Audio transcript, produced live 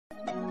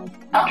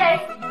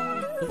Okay.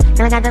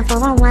 Girl, I got the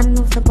 411,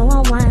 move the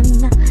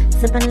 411.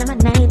 Sipping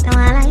lemonade, though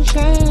I like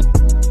shade.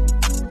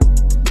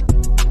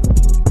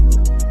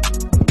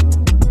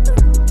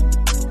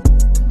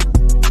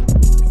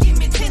 Give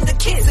me tender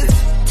kisses,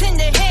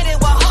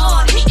 tender-headed with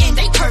hard hitting,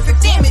 they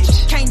perfect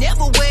image. Can't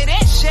never wear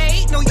that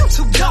shade, no, you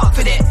too dark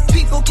for that.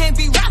 People can't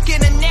be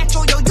rocking a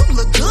natural, yo, you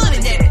look good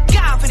in that.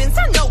 Confidence,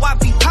 I know I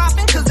be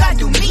popping, cause I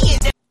do me in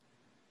that.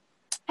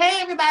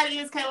 Hey everybody,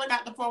 it's Kayla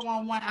got the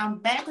 411. I'm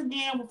back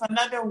again with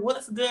another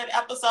What's Good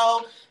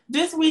episode.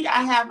 This week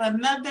I have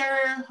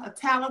another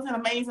talented,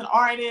 amazing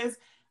artist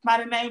by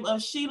the name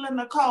of Sheila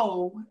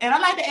Nicole. And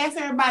I'd like to ask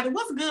everybody,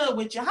 what's good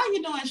with you? How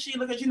you doing,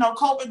 Sheila? Because you know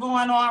COVID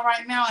going on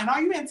right now. And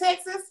are you in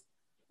Texas?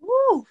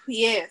 Woo,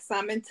 yes,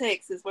 I'm in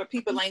Texas where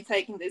people ain't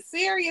taking this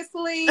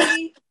seriously.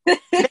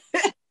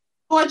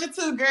 Georgia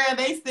too, girl.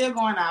 They still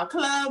going out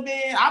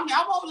clubbing. I mean,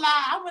 I won't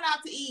lie. I went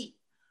out to eat,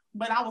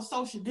 but I was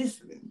social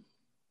distancing.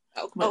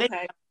 But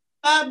Okay.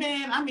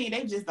 Clubbing, I mean,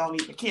 they just don't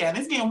even care. And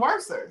it's getting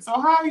worse. So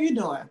how are you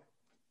doing?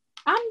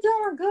 I'm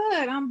doing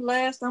good. I'm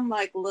blessed. I'm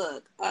like,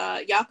 look,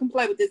 y'all can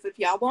play with this if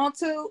y'all want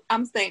to.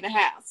 I'm staying in the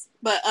house.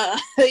 But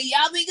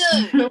y'all be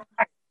good.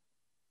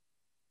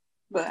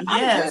 But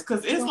yes,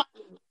 because it's like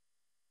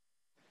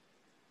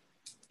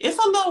it's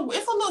a little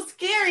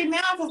scary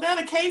now because now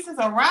the cases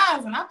are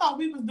rising. I thought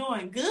we was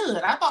doing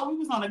good. I thought we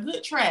was on a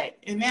good track.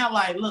 And now,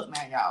 like, look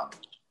now, y'all.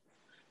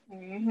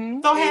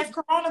 Mm-hmm. So has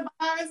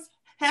coronavirus,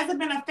 has it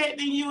been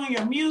affecting you and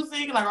your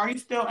music? Like, are you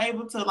still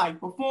able to, like,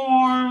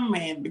 perform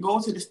and go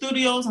to the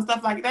studios and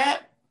stuff like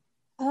that?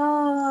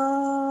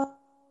 The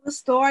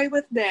story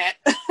with that.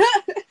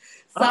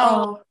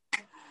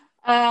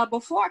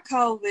 Before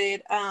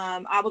COVID,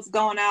 I was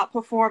going out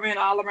performing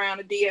all around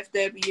the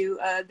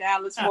DFW,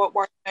 Dallas, Fort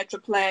Worth,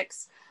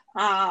 Metroplex,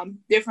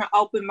 different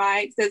open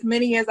mics. As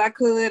many as I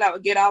could, I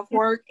would get off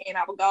work and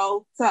I would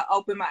go to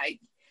open mic.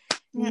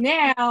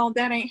 Now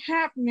that ain't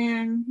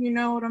happening, you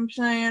know what I'm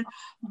saying?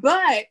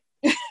 But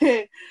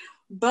I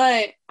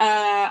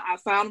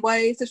found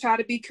ways to try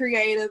to be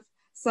creative.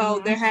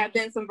 So there have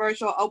been some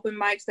virtual open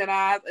mics that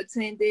I've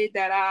attended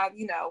that I've,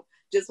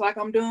 just like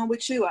I'm doing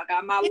with you. I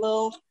got my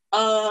little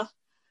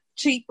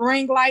cheap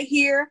ring light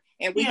here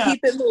and we keep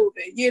it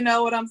moving. You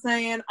know what I'm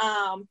saying?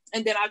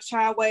 And then I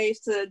try ways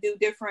to do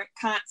different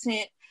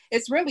content.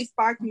 It's really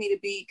sparked me to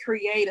be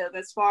creative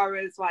as far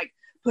as like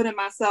putting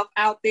myself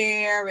out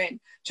there and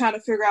trying to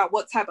figure out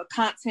what type of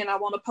content I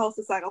want to post.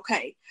 It's like,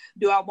 okay,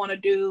 do I want to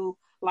do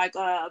like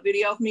a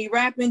video of me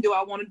rapping? Do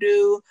I want to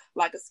do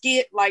like a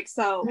skit? Like,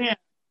 so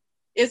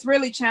it's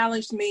really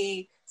challenged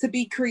me to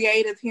be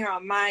creative here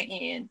on my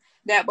end.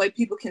 That way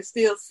people can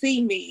still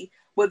see me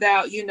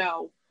without,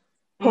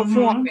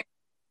 performing.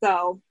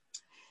 So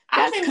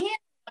I've been hearing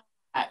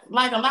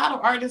like a lot of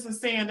artists are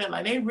saying that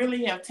like they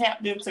really have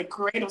tapped into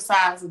creative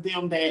sides of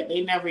them that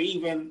they never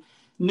even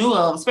knew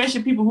of,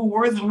 especially people who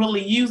wasn't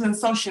really using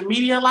social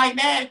media like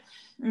that.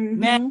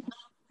 Now,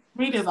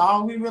 it is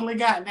all we really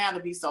got now to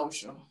be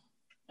social.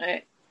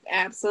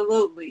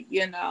 Absolutely,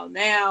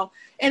 now.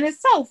 And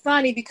it's so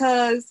funny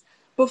because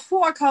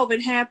before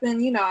COVID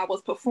happened, I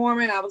was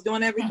performing, I was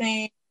doing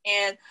everything,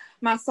 and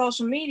my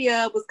social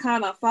media was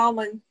kind of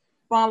falling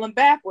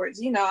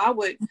backwards. I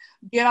would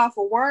get off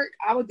of work,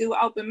 I would do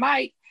open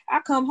mic,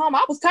 I come home,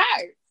 I was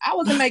tired. I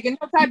wasn't making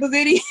no type of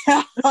video.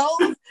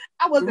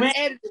 I wasn't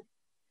editing.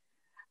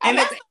 And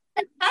that's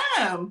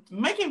time.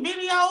 Making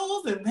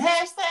videos and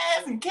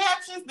hashtags and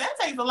captions, that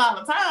takes a lot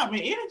of time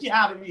and energy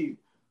out of you.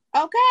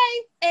 Okay.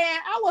 And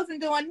I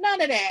wasn't doing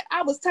none of that.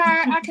 I was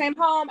tired. I came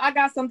home. I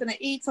got something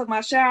to eat, took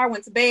my shower,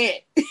 went to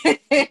bed.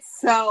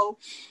 So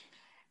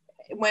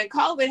when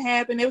COVID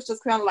happened, it was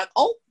just kind of like,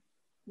 oh,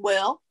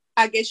 well,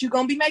 I guess you're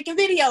going to be making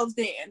videos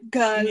then.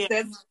 Because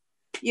that's,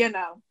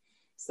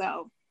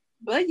 so.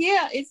 But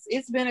yeah,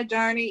 it's been a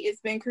journey.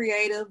 It's been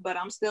creative, but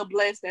I'm still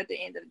blessed at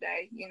the end of the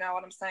day. You know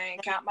what I'm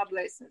saying? Count my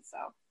blessings.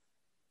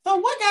 So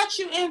what got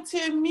you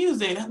into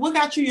music? What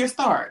got you your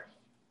start?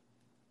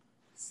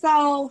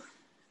 So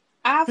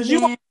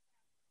sorry,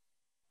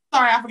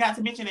 I forgot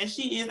to mention that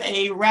she is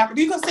a rapper.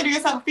 Do you consider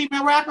yourself a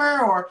female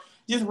rapper or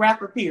just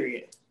rapper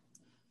period?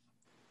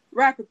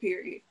 Rapper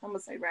period. I'm gonna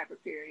say rapper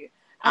period.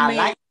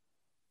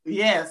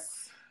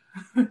 Yes.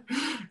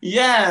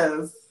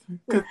 Yes.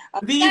 Because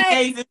these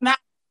days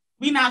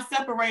we not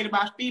separated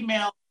by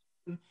females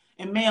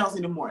and males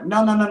anymore.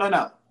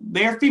 No.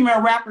 They're female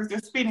rappers. They're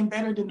spitting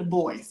better than the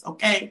boys,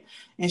 okay?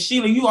 And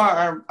Sheila, you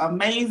are an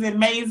amazing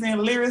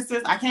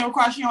lyricist. I came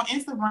across you on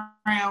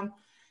Instagram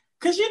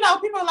because,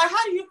 people are like,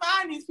 how do you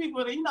find these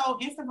people that,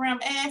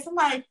 Instagram ads? I'm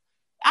like,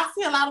 I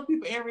see a lot of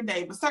people every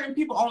day, but certain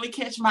people only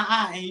catch my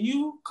eye, and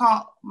you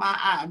caught my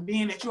eye,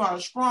 being that you are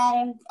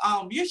strong.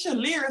 Your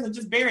lyrics are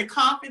just very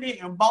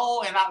confident and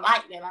bold, and I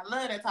like that. I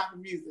love that type of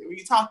music when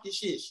you talk your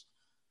shit.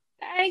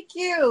 Thank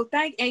you.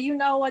 And you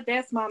know what?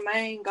 That's my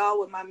main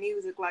goal with my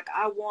music. Like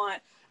I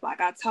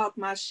talk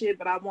my shit,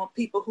 but I want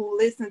people who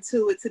listen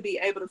to it to be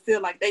able to feel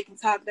like they can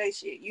talk their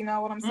shit. You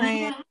know what I'm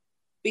saying?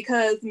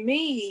 Because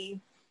me,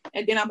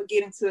 and then I'm going to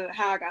get into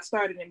how I got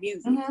started in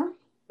music.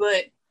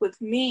 But with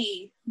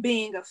me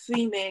being a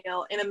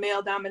female in a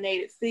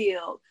male-dominated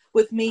field,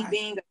 with me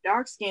being a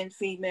dark-skinned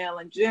female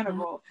in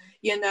general,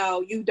 you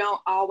know, you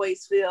don't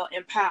always feel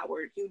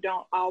empowered. You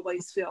don't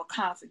always feel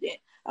confident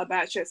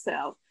about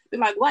yourself. Be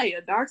like, wait,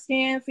 a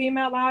dark-skinned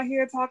female out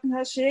here talking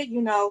her shit,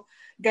 you know,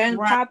 getting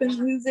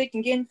popping music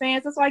and getting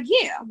fans. It's like,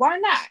 yeah, why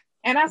not?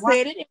 And I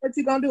said it, and what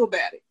you gonna do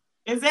about it?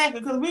 Exactly,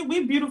 because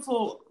we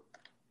beautiful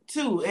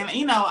too. And,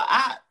 you know,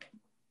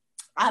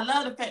 I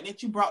love the fact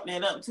that you brought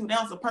that up too.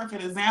 That was a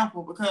perfect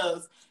example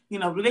because, you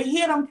know, they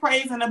hear them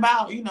praising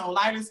about, you know,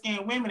 lighter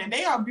skinned women and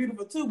they are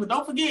beautiful too. But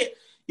don't forget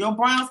your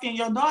brown skin,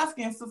 your dark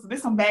skin sister.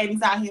 There's some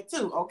babies out here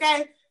too,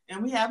 okay?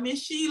 And we have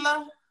Miss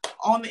Sheila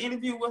on the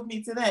interview with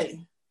me today.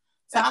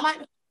 So I like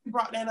that you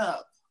brought that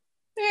up.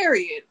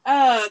 Period.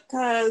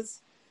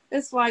 Cause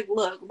it's like,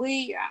 look,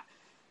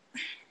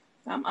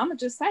 I'm gonna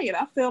just say it.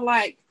 I feel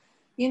like,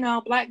 you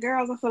know, Black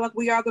girls, I feel like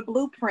we are the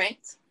blueprint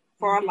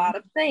for a lot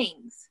of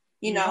things.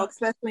 You know,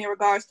 especially in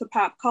regards to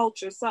pop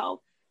culture. So,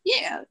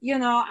 yeah, you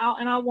know,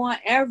 I want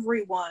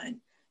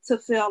everyone to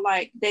feel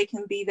like they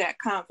can be that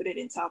confident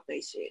and talk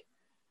their shit.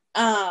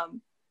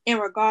 In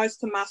regards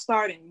to my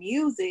start in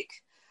music,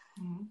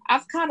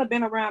 I've kind of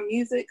been around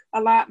music a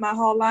lot my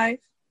whole life.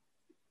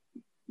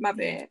 My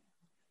bad.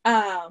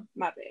 I've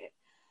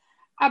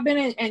been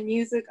in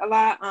music a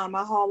lot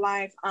my whole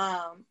life.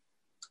 I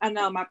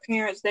know my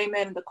parents, they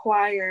met in the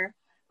choir.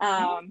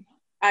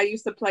 I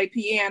used to play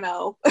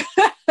piano.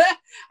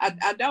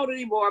 I don't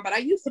anymore, but I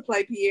used to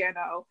play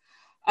piano.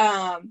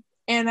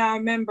 And I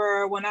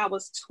remember when I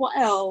was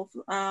 12,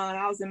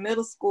 I was in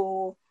middle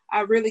school,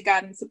 I really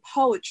got into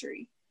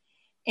poetry.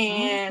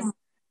 And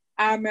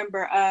I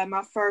remember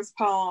my first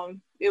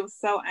poem, it was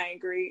so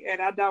angry,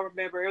 and I don't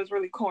remember, it was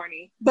really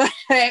corny. But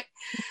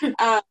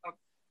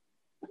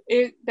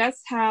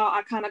that's how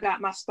I kind of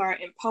got my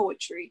start in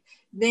poetry.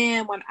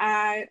 Then when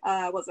I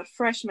was a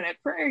freshman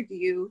at Prairie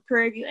View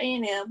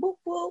A&M, whoop,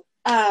 whoop,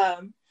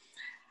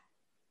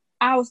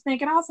 I was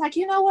thinking, I was like,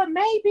 you know what,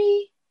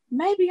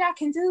 maybe I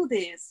can do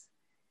this.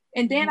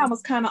 And then I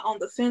was kind of on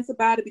the fence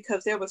about it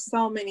because there were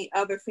so many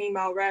other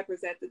female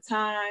rappers at the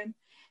time.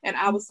 And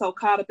I was so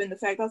caught up in the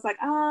fact, I was like,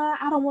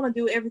 I don't want to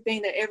do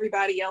everything that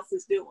everybody else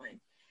is doing.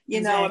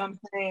 You know what I'm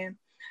saying?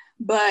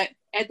 But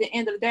at the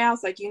end of the day, I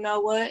was like, you know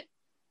what?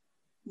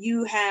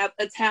 You have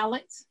a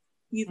talent.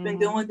 You've been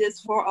doing this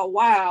for a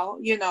while,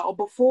 you know,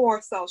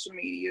 before social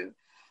media.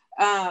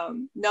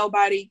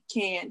 Nobody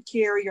can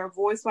carry your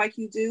voice like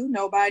you do.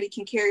 Nobody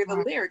can carry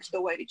the lyrics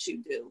the way that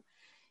you do.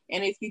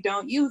 And if you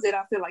don't use it,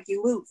 I feel like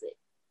you lose it.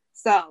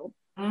 So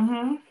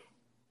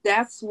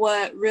that's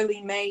what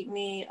really made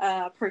me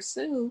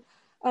pursue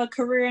a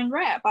career in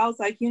rap. I was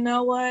like, you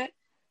know what?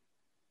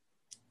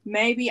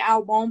 Maybe I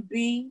won't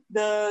be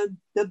the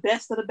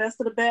best of the best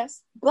of the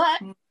best,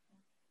 but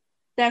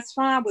that's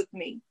fine with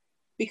me.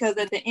 Because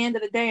at the end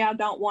of the day, I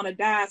don't want to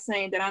die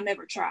saying that I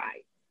never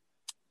tried.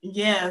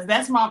 Yes,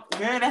 that's my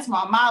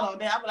motto.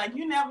 There, I be like,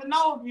 you never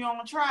know if you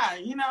don't try.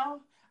 You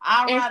know,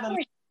 I rather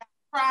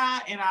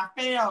try and I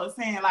fail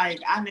saying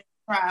like I never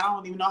tried. I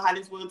don't even know how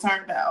this would have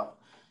turned out.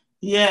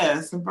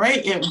 Yes,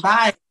 great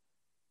advice.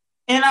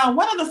 And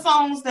one of the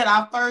songs that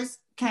I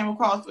first came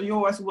across for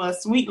yours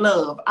was "Sweet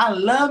Love." I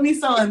love me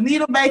some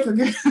Anita Baker.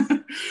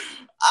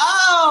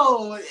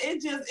 Oh,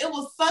 it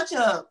was such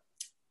a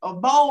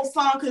bold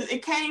song because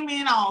it came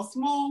in all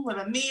smooth with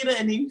Anita,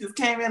 and then you just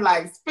came in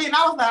like spin.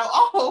 I was like,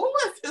 oh, who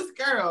is this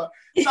girl?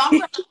 So I'm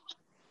going to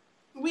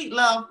 "Sweet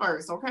Love"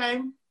 first,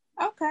 okay?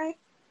 Okay.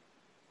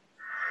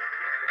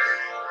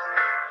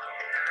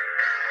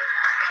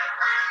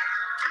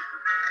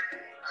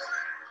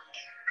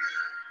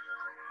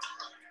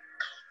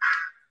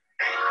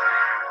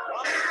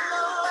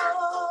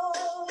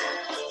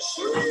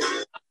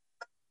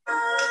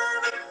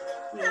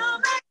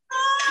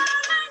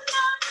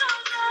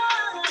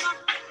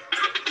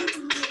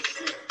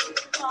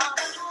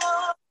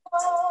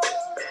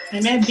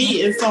 And that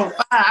beat is so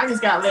fire. I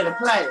just gotta let it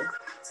play.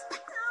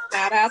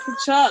 Shout out to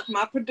Chuck,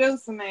 my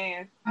producer,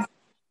 man. I'ma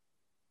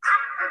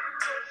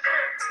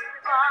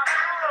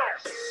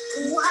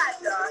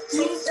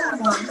give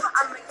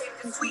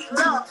you sweet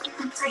love.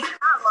 I'ma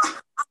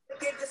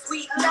give you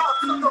sweet love.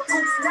 So the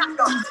boots knock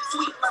up.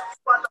 Sweet love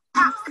for the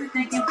pops. And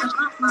they give the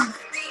mama.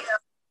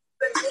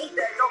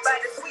 Benita,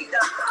 nobody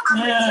sweeter. I'm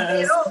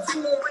gonna get old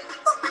school when you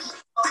fuck with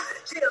Sheila.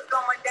 Chills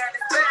going down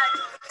his back.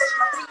 Catch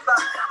my fever.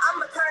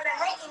 I'ma turn a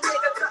hating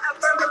nigga to a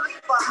firm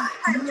believer.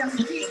 Have your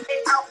feet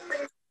out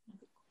and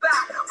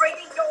back.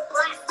 Radio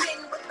blasting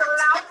with the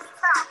loud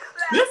top.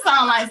 This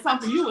sounds like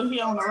something you would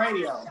hear on the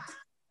radio.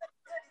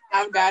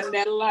 I've gotten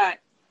that a lot.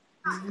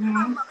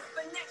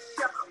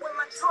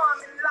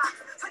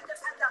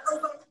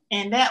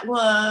 And that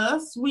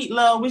was "Sweet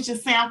Love," which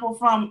is sample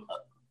from.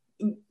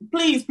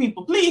 Please,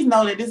 people, please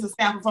know that this is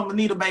sample from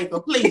Anita Baker.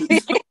 Please,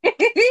 you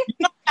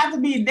don't have to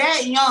be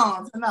that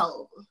young to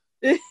know.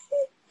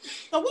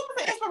 So, what was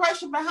the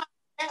inspiration behind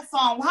that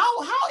song?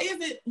 How is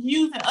it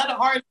using other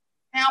artists'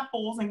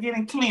 samples and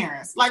getting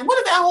clearance? Like, what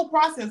is that whole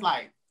process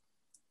like?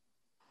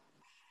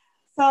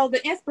 So,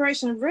 the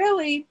inspiration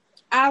really,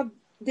 I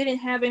didn't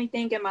have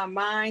anything in my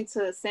mind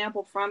to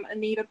sample from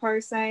Anita per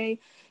se.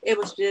 It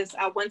was just,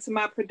 I went to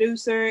my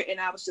producer and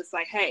I was just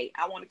like, hey,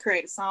 I want to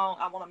create a song.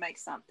 I want to make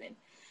something.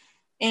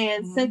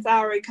 And since I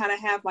already kind of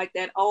have like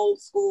that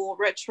old school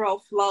retro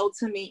flow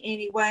to me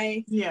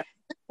anyway, yeah,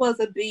 this was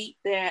a beat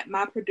that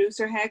my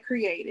producer had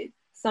created,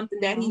 something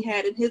that he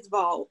had in his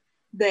vault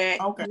that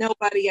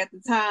nobody at the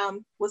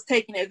time was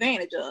taking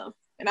advantage of.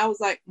 And I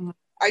was like,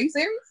 are you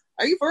serious?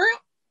 Are you for real?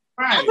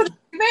 Right. I'm gonna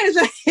take advantage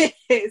of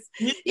this.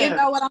 Yeah. You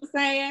know what I'm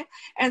saying?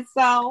 And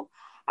so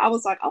I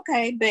was like,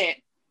 okay, bet.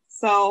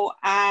 So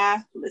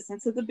I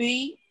listened to the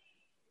beat.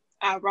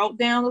 I wrote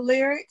down the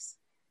lyrics.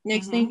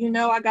 Next thing you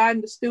know, I got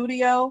in the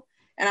studio.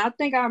 And I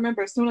think I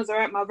remember as soon as I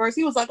read my verse,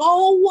 he was like,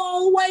 oh,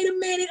 whoa, wait a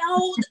minute.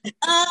 Hold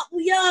up,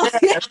 yo.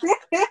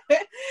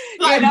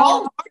 Like, you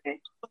know?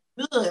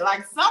 Good.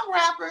 Like some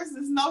rappers,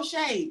 there's no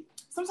shade.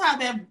 Sometimes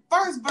that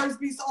first verse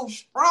be so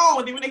strong.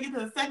 And then when they get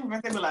to the second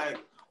verse, they be like,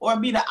 or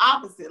be the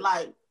opposite.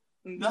 Like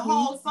the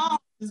whole song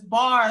is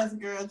bars,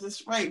 girl, just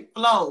straight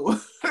flow.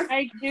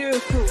 Thank you.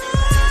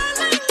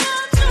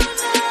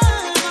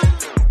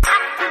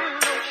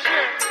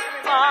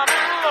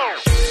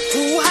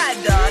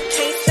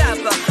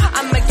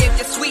 I'ma give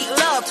you sweet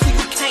love till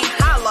you can't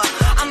holler.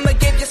 I'ma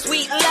give you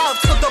sweet love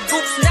till the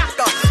boots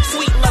knocker.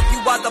 Sweet love, you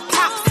are the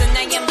pops and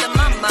I am the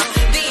mama.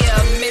 Dear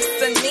Miss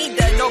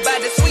Anita,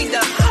 nobody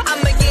sweeter.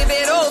 I'ma give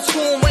it all to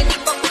him when he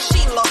fuck with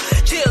Sheila.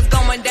 Chills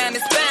going down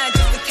his spine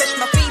just to catch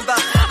my fever.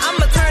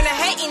 I'ma turn a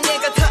hating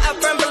nigga to a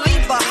firm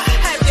believer.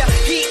 Have you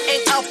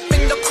heating up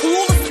in the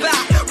coolest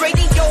spot?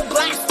 Radio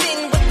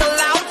blasting with the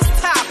loudest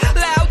top,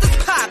 loudest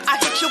pop. I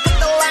hit you with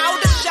the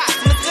loudest shot.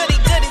 My goody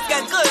goodies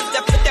got goods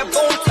that put that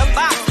bone to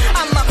box.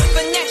 I'ma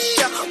finesse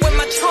ya with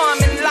my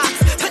charming locks.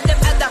 Put them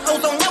other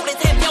hoes on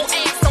notice, have your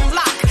ass on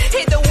lock.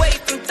 Hid away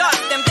from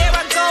thoughts, then there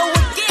I go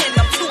again.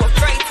 I'm too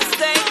afraid to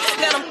say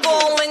that I'm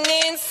falling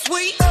in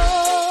sweet.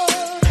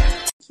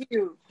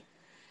 Cute.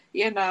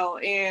 You know,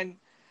 and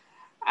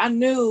I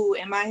knew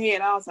in my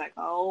head, I was like,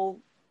 oh,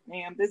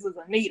 damn, this is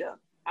Anita.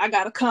 I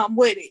gotta come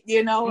with it.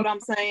 You know what I'm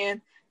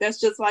saying? That's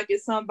just like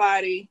if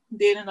somebody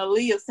did an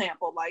Aaliyah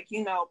sample. Like,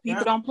 you know,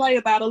 people don't play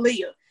about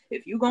Aaliyah.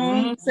 If you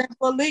gonna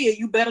sample Aaliyah,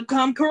 you better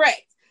come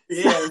correct.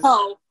 Yes.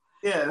 So,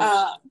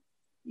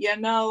 you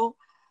know,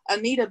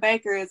 Anita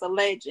Baker is a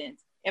legend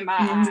in my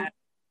eyes.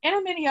 And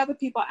in many other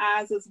people's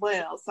eyes as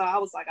well. So I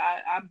was like,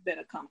 I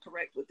better come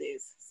correct with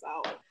this.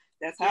 So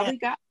that's how we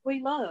got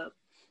We Love.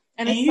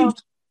 And it's so...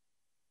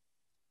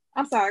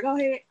 I'm sorry, go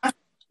ahead.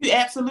 You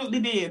absolutely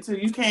did too.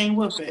 You came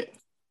with it.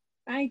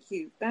 Thank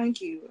you.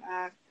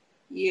 I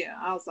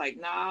was like,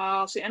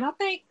 nah, shit. And I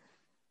think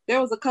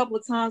there was a couple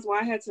of times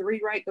where I had to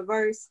rewrite the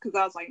verse because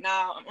I was like,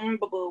 nah,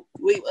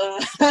 we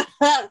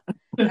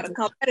gotta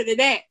come better than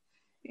that.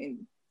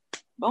 And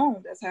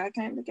boom, that's how it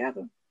came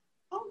together.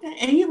 Okay.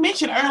 And you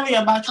mentioned earlier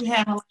about you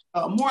having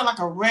more like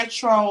a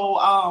retro.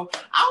 I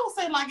would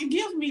say like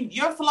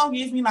your flow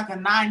gives me like a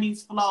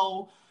 90s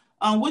flow.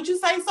 Would you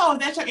say so? Is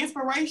that your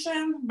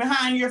inspiration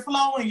behind your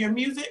flow and your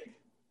music?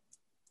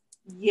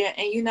 Yeah,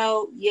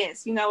 and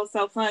yes, it's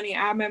so funny.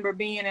 I remember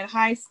being in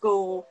high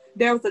school.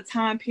 There was a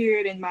time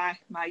period in my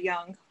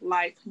young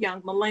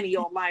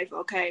millennial life,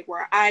 okay,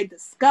 where I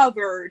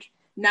discovered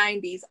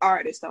 90s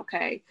artists,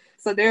 okay.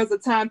 So there was a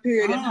time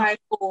period in high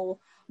school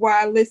where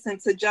I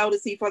listened to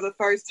Jodeci for the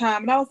first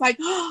time, and I was like,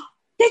 oh,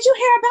 did you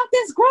hear about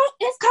this group?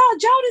 It's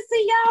called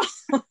Jodeci,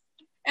 y'all.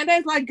 And they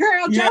was like,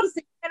 girl,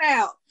 Jodeci, get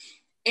out.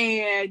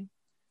 And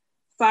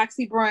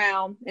Foxy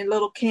Brown and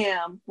Lil'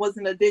 Kim was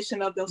an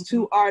addition of those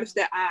two artists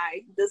that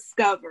I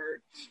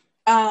discovered.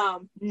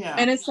 And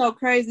it's so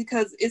crazy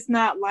because it's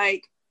not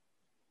like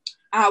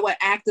I would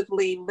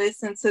actively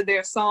listen to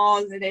their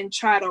songs and then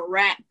try to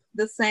rap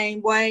the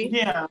same way.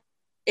 Yeah.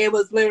 It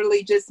was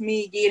literally just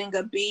me getting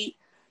a beat,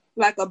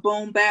 like a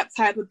boom bap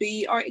type of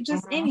beat, or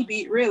just any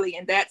beat really,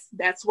 and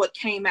that's what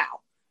came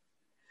out.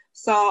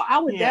 So I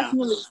would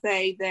definitely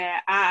say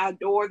that I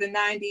adore the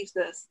 90s,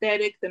 the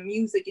aesthetic, the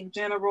music in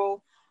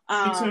general.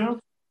 Me too.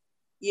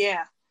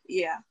 Yeah.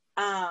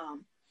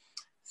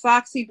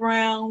 Foxy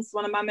Brown's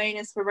one of my main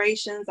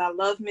inspirations. I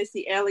love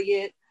Missy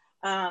Elliott,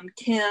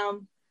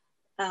 Kim,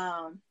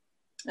 and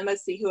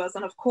let's see who else.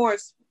 And of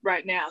course,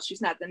 right now,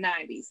 she's not the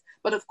 90s,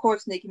 but of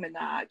course, Nicki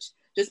Minaj,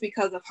 just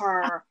because of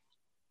her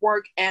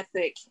work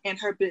ethic and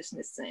her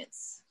business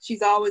sense.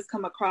 She's always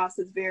come across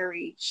as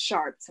very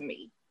sharp to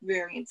me,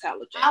 very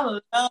intelligent. I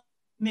love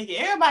Nicki.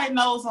 Everybody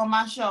knows on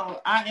my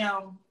show, I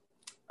am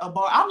a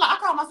bar. I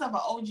call myself an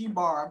OG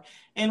barb.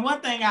 And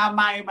one thing I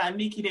admire about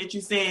Nicki that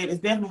you said is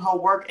definitely her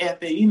work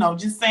ethic.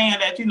 Just saying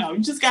that, you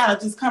just gotta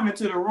just come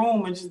into the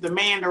room and just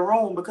demand the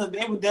room, because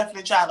they would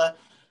definitely try to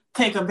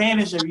take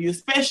advantage of you,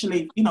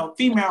 especially,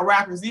 female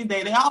rappers these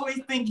days. They always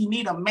think you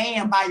need a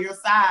man by your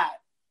side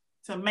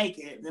to make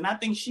it. And I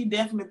think she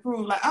definitely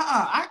proved like,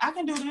 I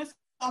can do this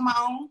on my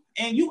own.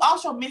 And you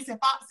also missing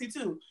Foxy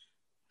too.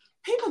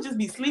 People just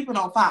be sleeping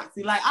on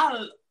Foxy. Like,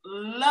 I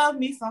love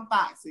me some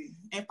Foxy,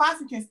 and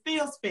Foxy can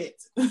still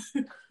spit.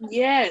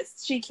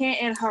 Yes, she can.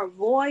 And her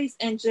voice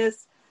and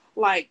just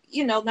Like,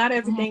 you know, not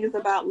everything is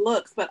about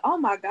looks, but oh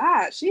my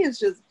God, she is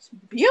just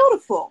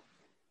beautiful.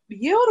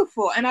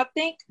 Beautiful. And I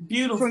think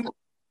beautiful.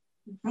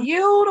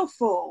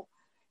 Beautiful.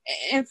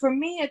 And for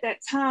me at that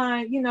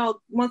time, you know,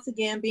 once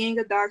again, being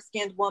a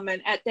dark-skinned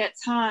woman, at that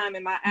time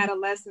in my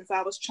adolescence,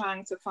 I was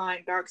trying to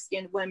find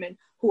dark-skinned women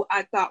who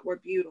I thought were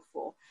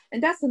beautiful.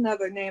 And that's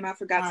another name I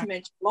forgot to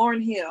mention,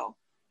 Lauryn Hill.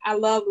 I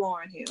love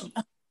Lauryn Hill.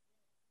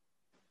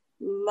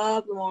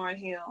 Love Lauryn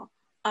Hill.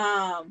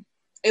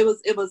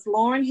 It was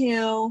Lauryn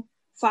Hill,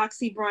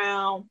 Foxy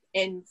Brown,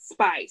 and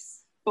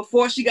Spice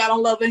before she got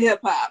on Love and Hip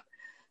Hop.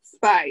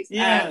 Spice.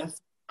 Yes.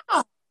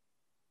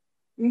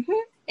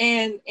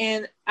 And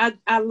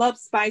I love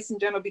Spice in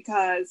general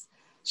because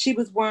she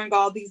was wearing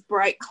all these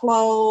bright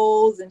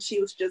clothes and she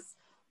was just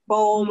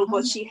bold with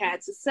what she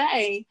had to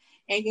say.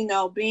 And, you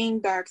know, being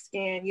dark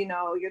skinned, you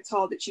know, you're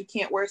told that you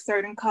can't wear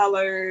certain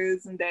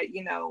colors and that,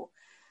 you know,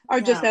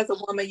 or just as a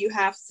woman, you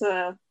have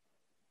to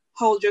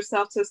hold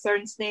yourself to a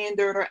certain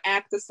standard or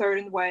act a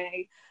certain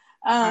way.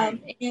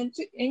 And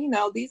you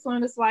know, these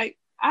women is like,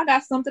 I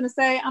got something to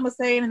say, I'm gonna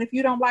say it, and if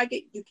you don't like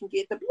it, you can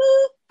get the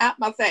blue out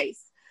my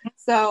face.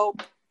 So,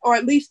 or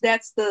at least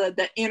that's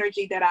the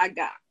energy that I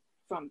got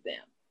from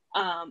them.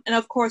 And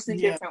of course in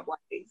different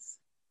ways.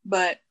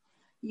 But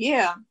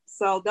yeah,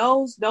 so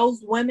those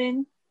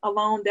women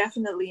alone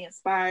definitely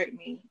inspired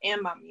me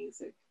and my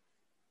music.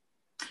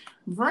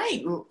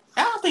 Great.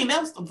 I don't think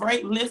that's a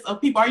great list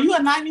of people. Are you a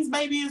 90s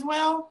baby as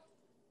well?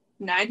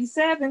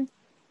 97.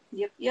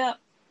 Yep.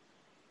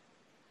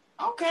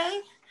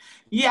 Okay.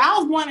 Yeah, I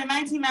was born in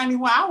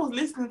 1991. I was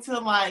listening to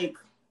like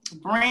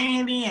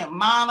Brandy and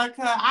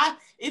Monica.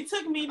 It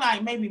took me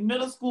like maybe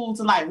middle school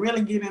to like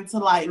really get into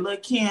like Lil'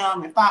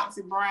 Kim and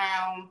Foxy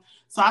Brown.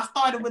 So I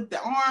started with the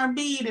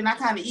R&B, then I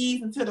kind of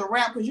eased into the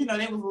rap because, you know,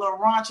 they was a little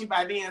raunchy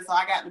by then. So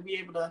I got to be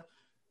able to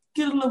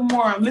get a little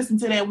more and listen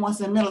to that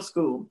once in middle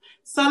school.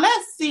 So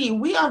let's see.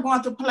 We are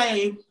going to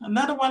play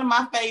another one of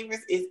my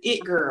favorites is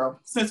It Girl.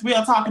 Since we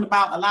are talking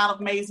about a lot of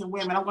amazing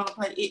women, I'm going to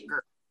play It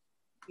Girl.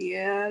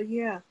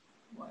 Yeah.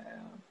 Wow.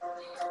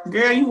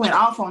 Girl, you went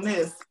off on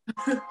this.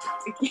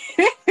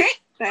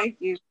 Thank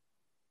you.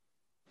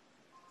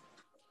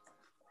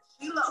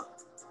 Look,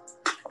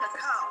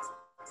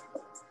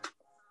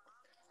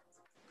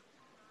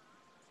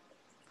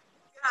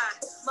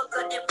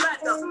 Mugger and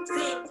brother,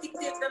 vindictive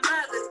and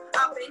mothers.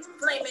 I've been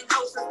flaming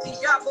houses,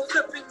 Diablo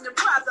flipping the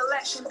brother,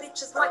 lashing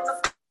bitches like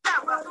a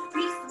flower.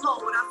 Beast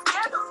mode, I'm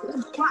scared of.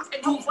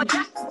 Walking over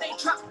that, they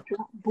drop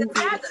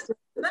together.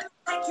 Let me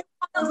take you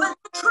on a little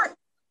trip.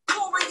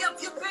 Story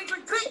of your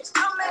favorite bitch,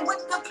 coming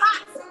with the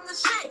pots and the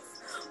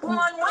shits.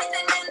 One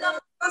winning and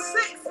the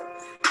 6.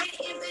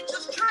 Hating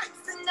bitches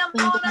tricks and them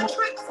all the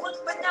tricks. Look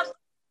for them.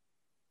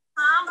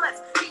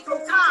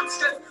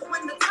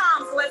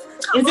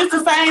 Is this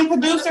the same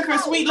producer for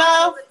Sweet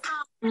Love?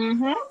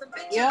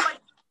 Yep.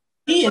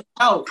 He is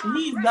dope.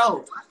 He's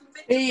dope.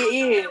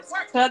 He is.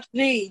 Touch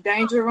G,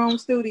 Danger Room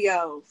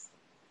Studios,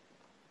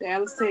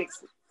 Dallas,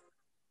 Texas.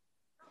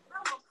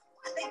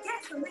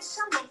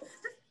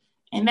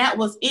 And that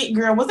was It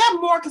Girl. Was that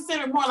more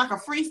considered more like a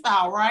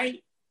freestyle,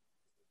 right?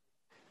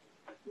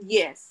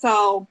 Yes.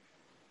 So,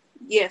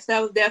 yes,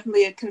 that was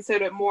definitely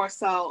considered more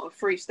so a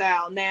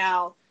freestyle.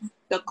 Now,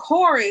 the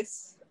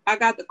chorus, I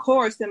got the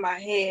chorus in my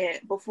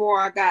head before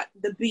I got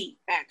the beat,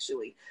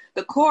 actually.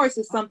 The chorus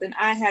is something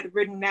I had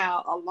written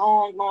out a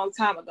long, long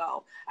time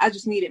ago. I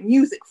just needed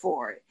music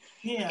for it.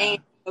 Yeah. And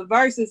the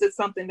verses is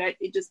something that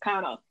it just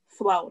kind of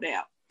flowed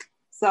out.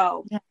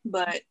 So,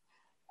 but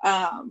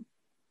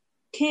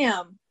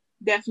Kim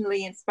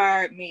definitely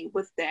inspired me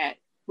with that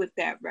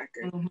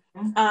record.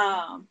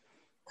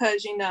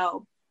 Because, you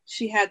know,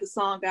 she had the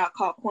song out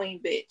called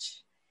Queen Bitch.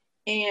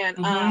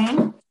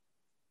 And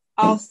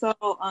also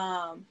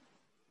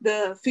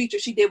the feature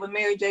she did with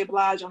Mary J.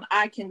 Blige on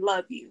I Can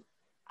Love You.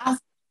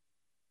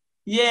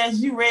 Yes,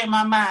 you read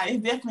my mind.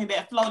 It's definitely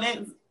that flow.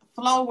 That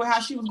flow with how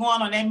she was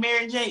going on that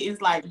Mary J is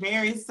like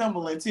very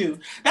similar too.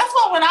 That's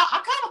why when I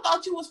kind of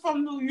thought you was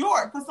from New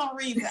York for some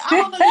reason. I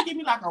don't know, you give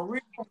me like a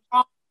real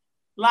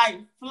like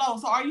flow.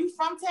 So are you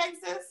from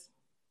Texas?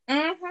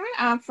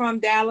 I'm from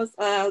Dallas.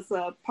 It's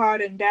a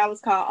part in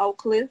Dallas called Oak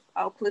Cliff,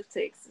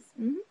 Texas.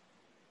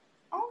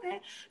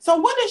 Okay. So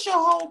what is your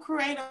whole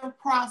creative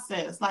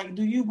process? Like,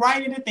 do you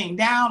write anything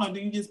down or do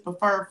you just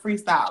prefer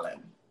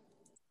freestyling?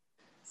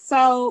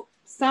 So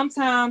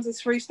sometimes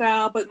it's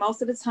freestyle, but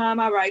most of the time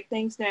I write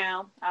things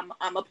down.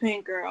 I'm a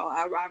pen girl.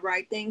 I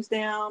write things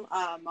down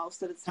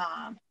most of the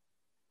time.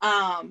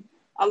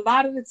 A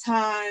lot of the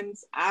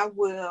times I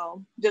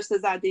will, just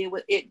as I did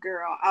with It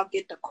Girl, I'll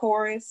get the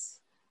chorus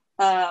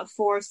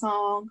for a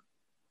song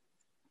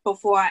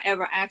before I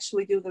ever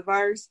actually do the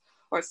verse.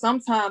 Or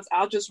sometimes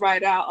I'll just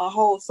write out a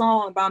whole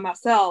song by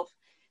myself,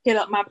 hit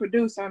up my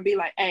producer and be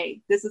like,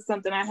 hey, this is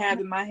something I have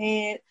in my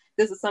head.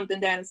 This is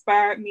something that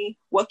inspired me.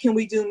 What can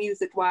we do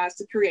music-wise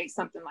to create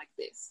something like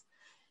this?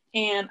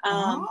 And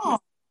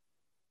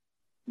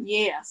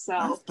yeah,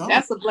 so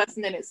that's a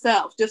blessing in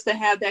itself, just to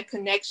have that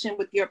connection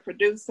with your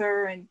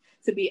producer and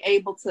to be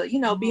able to, you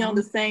know, be on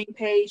the same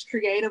page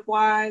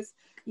creative-wise.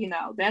 You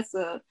know, that's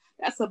a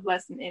that's a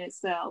blessing in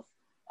itself.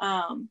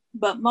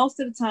 But most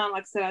of the time,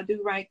 like I said, I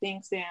do write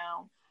things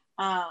down.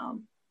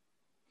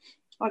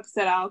 Like I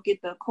said, I'll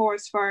get the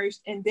chorus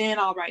first, and then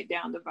I'll write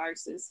down the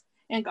verses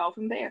and go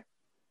from there.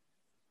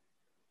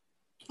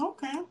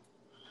 Okay.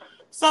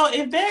 So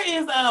if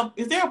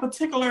is there a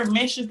particular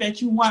message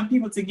that you want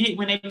people to get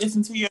when they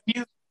listen to your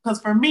music? Because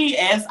for me,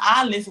 as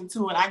I listen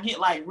to it, I get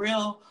like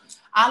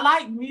I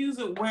like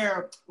music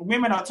where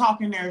women are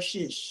talking their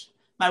shish.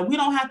 Like, we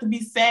don't have to be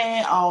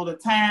sad all the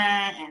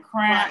time and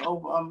crying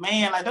over a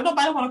man. Like, don't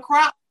nobody want to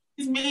cry over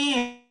this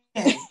man.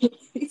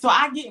 So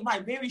I get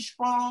like very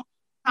strong,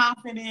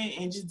 confident,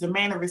 and just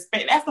demanding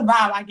respect. That's the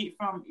vibe I get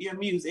from your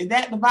music. Is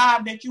that the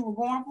vibe that you were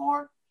going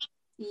for?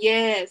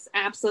 Yes,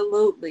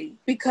 absolutely.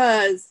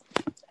 Because,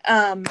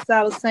 as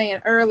I was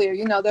saying earlier,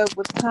 you know, there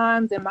was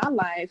times in my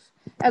life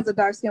as a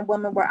dark-skinned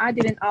woman where I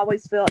didn't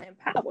always feel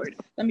empowered.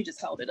 Let me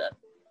just hold it up.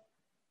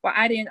 Where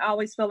I didn't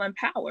always feel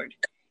empowered.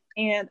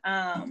 And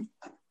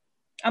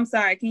I'm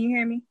sorry, can you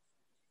hear me?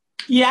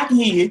 Yeah, I can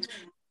hear you.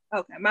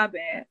 Okay, my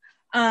bad.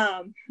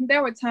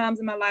 There were times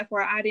in my life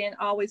where I didn't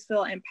always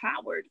feel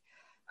empowered.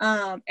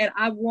 And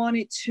I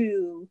wanted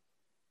to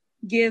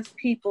give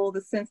people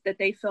the sense that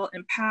they felt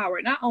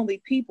empowered. Not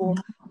only people,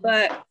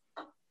 but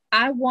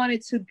I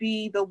wanted to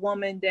be the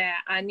woman that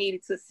I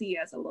needed to see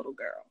as a little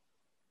girl,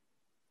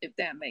 if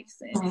that makes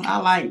sense. I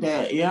like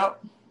that.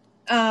 Yep.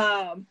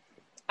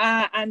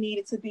 I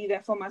needed to be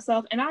that for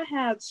myself. And I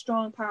have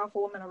strong,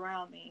 powerful women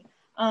around me.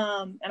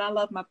 And I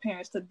love my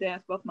parents to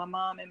death, both my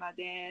mom and my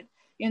dad.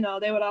 You know,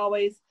 they would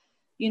always,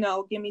 you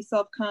know, give me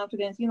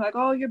self-confidence. You know, like,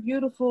 oh, you're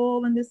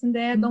beautiful and this and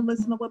that. Don't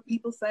listen to what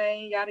people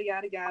say, yada,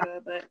 yada,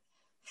 yada. But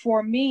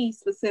for me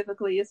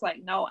specifically, it's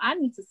like, no, I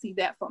need to see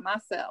that for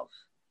myself.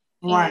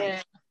 Right.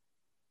 And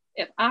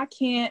if I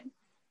can't,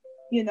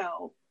 you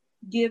know,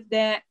 give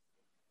that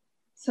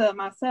to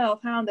myself,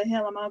 how in the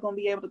hell am I going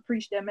to be able to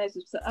preach that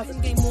message to others?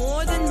 Pin game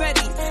more than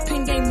ready,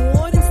 pin game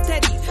more than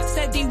steady.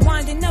 Steady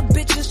winding up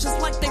bitches just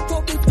like they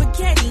broken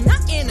spaghetti.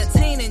 Not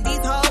entertaining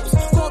these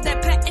hoes, call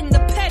that petting the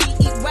petty.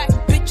 Eat whack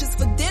bitches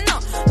for dinner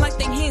like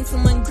they Hansel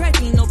and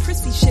Gretel. No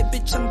prissy shit,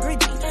 bitch, I'm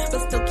gritty,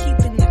 but still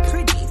keeping it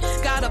pretty.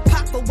 Gotta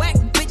pop for whack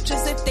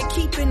bitches if they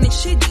keeping it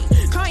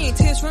shitty. Crying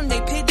tears from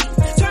they pity,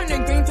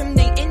 turning green from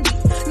they indie.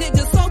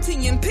 Niggas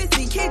salty and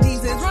pissy,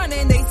 kiddies is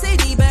running they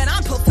city, but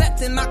I'm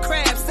perfecting my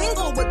craft.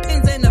 Single with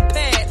pins in a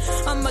pad.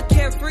 I'm a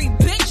carefree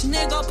bitch,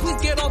 nigga,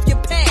 please get off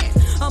your pad.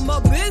 I'm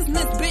a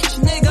business bitch,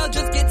 nigga,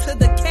 just get to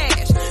the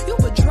cash. You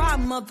a dry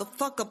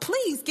motherfucker,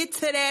 please get to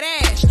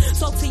that ash.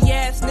 Salty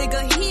ass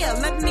nigga, here,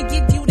 let me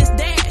give you this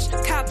dash.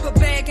 Copper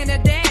bag and a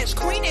dash,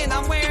 queen and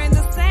I'm wearing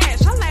the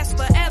sash. I last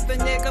forever,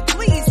 nigga,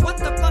 please, what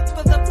the fuck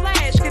for the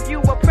flash? Give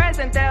you a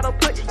present that'll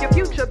put your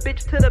future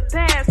bitch to the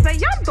past. Say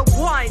I'm the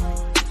one.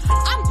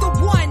 I'm the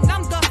one,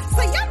 I'm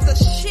the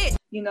shit.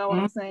 You know what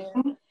I'm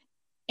saying?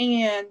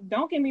 And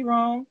don't get me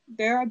wrong,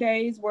 there are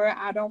days where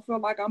I don't feel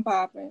like I'm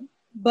popping.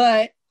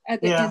 But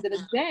at the end of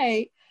the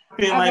day,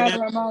 I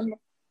gotta remind,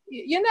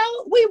 you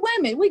know, we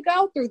women, we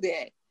go through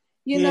that.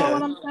 You know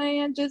what I'm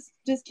saying?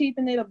 Just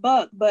keeping it a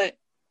buck. But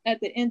at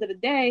the end of the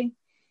day,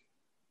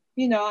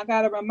 you know, I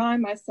gotta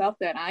remind myself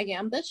that I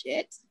am the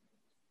shit.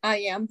 I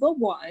am the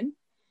one.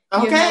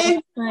 Okay. You know what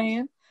I'm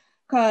saying?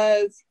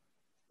 Because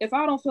if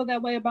I don't feel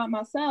that way about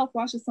myself,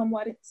 why should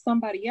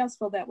somebody else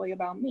feel that way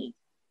about me?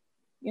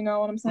 You know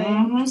what I'm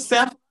saying?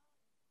 Self-love.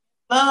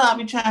 I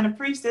be trying to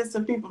preach this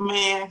to people,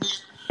 man.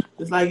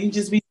 It's like you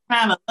just be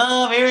trying to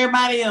love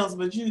everybody else,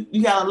 but you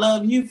gotta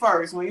love you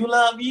first. When you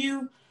love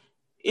you,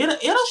 it'll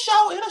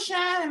show, it'll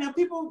shine. And if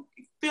people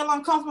feel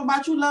uncomfortable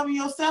about you loving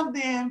yourself,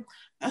 then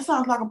that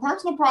sounds like a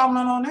personal problem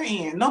on their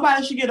end.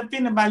 Nobody should get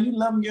offended by you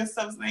loving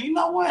yourself, saying, you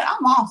know what,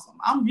 I'm awesome,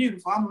 I'm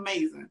beautiful, I'm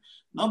amazing.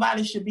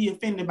 Nobody should be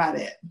offended by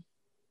that.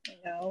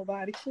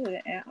 Nobody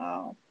should at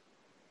all.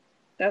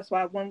 That's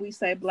why when we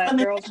say Black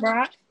girls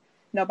rock,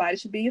 nobody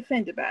should be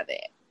offended by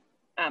that.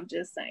 I'm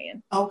just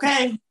saying.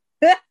 Okay.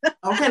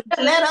 Okay.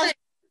 Let us.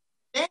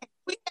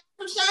 We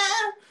have some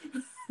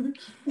shine.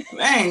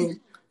 Dang.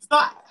 So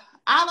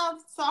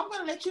I'm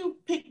gonna let you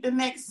pick the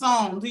next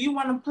song. Do you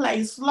want to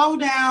play "Slow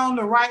Down,"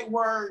 "The Right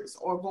Words,"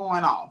 or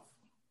 "Going Off"?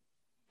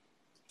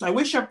 Like,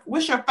 what's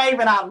your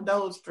favorite out of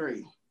those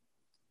three?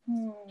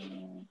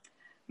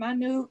 My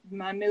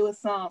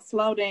newest song,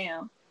 "Slow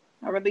Down."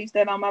 I released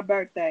that on my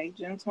birthday,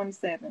 June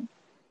 27th.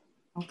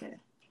 Okay.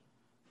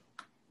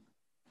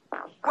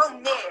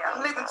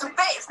 Living too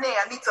fast now.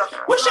 I need to.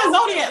 What's your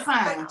zodiac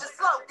sign?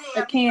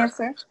 A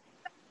Cancer.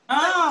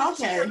 Oh,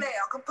 okay.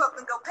 Come puff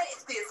and go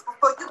past this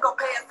before you go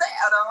past that.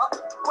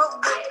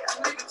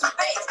 Living too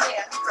fast now. I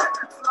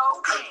need to slow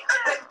down.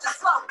 Baby, just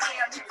slow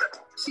down. I need to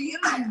chill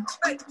out.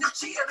 Baby,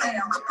 just chill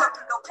out. Come puff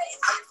and go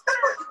past this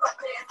before you go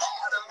past that.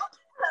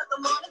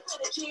 The morning to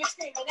the cheer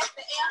screaming at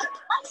the air.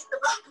 I need to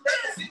rock the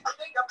dance. See the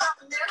thing I'm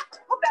popping there.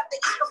 We're about to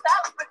eat those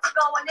dollars, but you're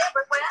going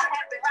everywhere. I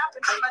have it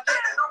hopping in my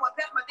jet, going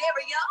past my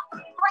area.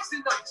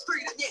 Racing up the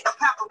street, a nigga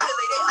popping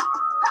Willie there.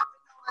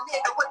 Popping on a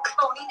nigga with the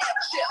phony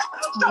never shell.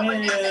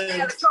 Struggling in the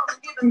air, trying to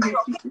get a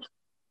little.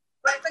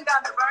 Racing got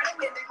the burning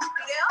when they hoop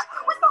it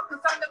out. We're so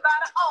concerned about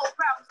our old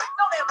problems.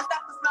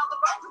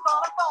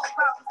 all the phone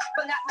problems,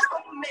 but not the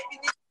scope of making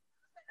it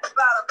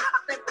about them.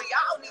 I think we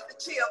all need to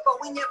chill, but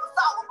we never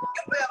saw them.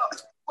 You better.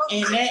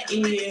 And that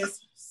is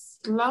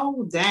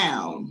Slow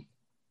Down.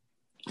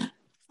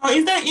 So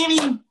is there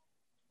any,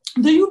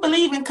 do you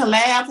believe in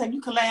collabs? Have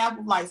you collabed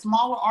with like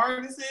smaller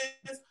artists?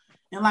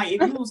 And like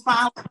if you was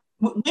finally,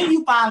 when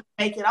you finally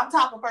make it, I'm the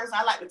type of person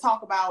I like to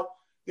talk about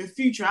the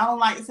future. I don't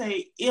like to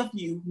say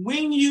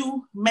when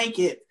you make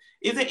it,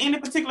 is there any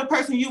particular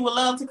person you would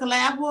love to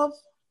collab with?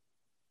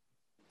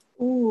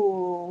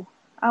 Ooh,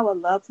 I would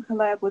love to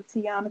collab with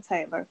Teyana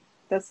Taylor.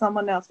 That's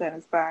someone else that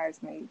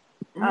inspires me.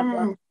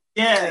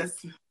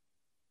 Yes.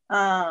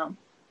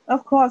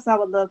 Of course, I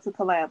would love to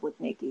collab with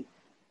Nicki.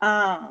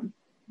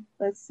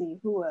 Let's see,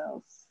 who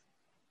else?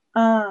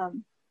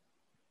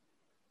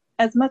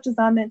 As much as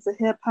I'm into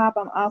hip hop,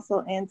 I'm also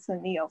into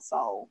neo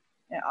soul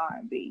and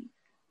R&B.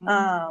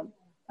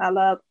 I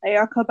love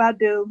Erykah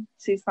Badu.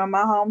 She's from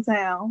my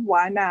hometown.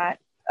 Why not?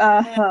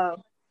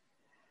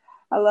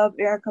 I love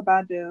Erykah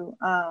Badu.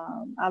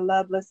 I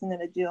love listening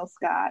to Jill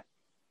Scott.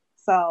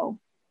 So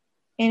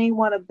any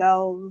one of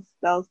those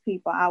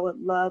people, I would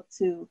love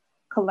to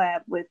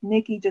collab with.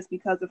 Nicki just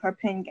because of her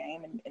pen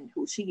game and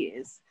who she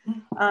is.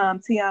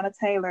 Teyana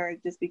Taylor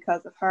just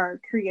because of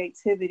her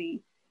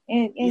creativity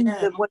and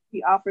what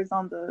she offers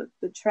on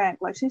the track.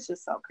 Like, she's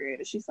just so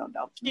creative. She's so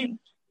dope to me.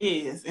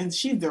 Is, and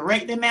she's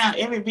directing now.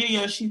 Every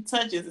video she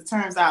touches, it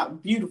turns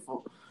out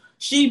beautiful.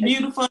 She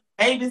beautiful.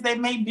 Babies they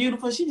make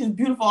beautiful. She just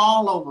beautiful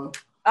all over.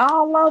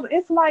 All over.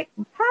 It's like,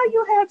 how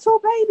you have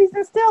 2 babies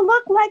and still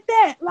look like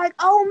that? Like,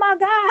 oh my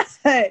God.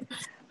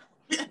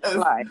 Yes.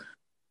 Like,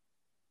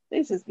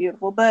 it's just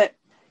beautiful. But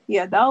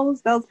yeah,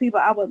 those people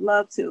I would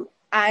love to.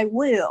 I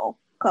will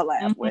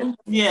collab with.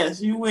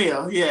 Yes, you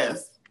will.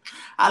 Yes.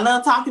 I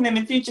love talking in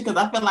the future because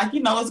I feel like,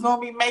 it's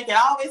going to be making.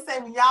 I always say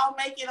when y'all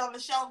make it on the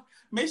show,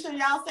 make sure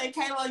y'all say,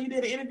 Kayla, you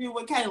did an interview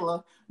with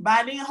Kayla.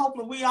 By then,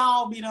 hopefully, we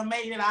all be done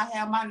made it. I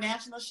have my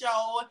national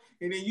show,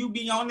 and then you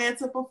be on there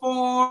to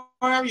perform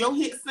your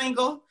hit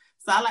single.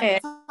 So I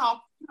like to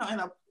talk in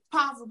a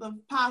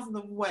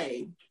positive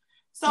way.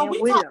 So we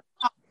talked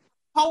about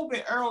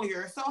COVID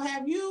earlier. So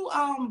have you,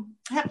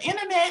 have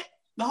internet,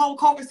 the whole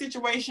COVID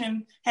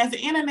situation, has the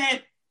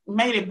internet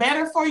made it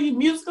better for you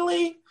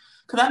musically?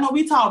 Because I know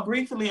we talked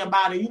briefly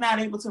about it. You're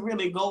not able to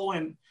really go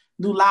and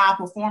do live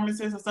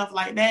performances and stuff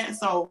like that.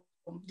 So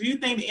do you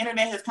think the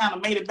internet has kind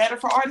of made it better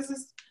for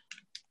artists?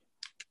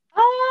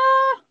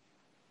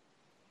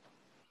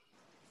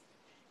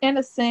 In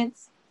a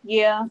sense,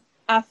 yeah.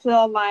 I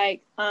feel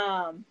like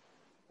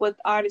with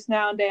artists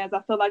nowadays,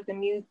 I feel like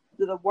the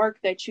work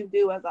that you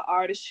do as an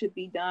artist should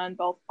be done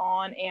both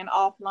on and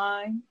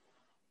offline.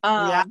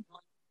 Yeah.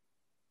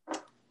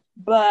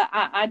 But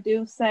I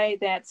do say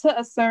that to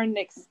a certain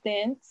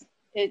extent,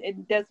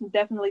 it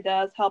definitely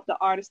does help the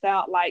artist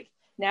out. Like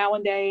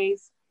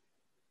nowadays,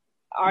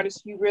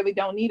 artists, you really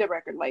don't need a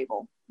record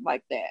label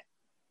like that.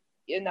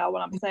 You know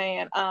what I'm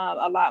saying?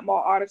 A lot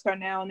more artists are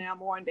now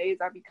more nowadays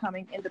are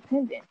becoming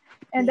independent.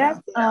 And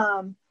that's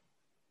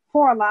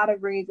for a lot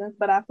of reasons,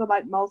 but I feel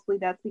like mostly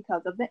that's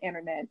because of the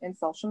internet and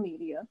social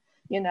media.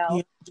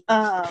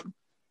 A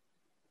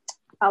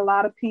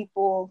lot of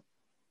people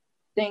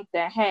think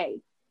that,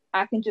 hey,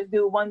 I can just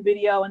do one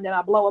video and then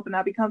I blow up and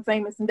I become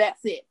famous and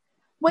that's it.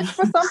 Which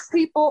for some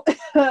people,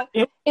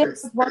 it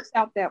works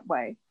out that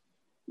way,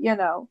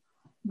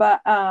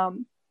 But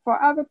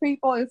for other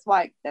people, it's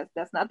like,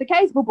 that's not the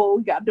case, boo-boo.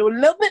 You got to do a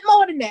little bit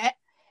more than that.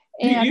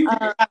 And you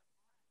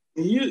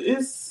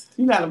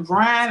got to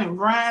grind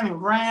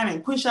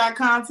and push out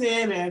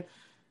content. And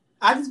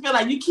I just feel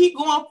like you keep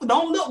going,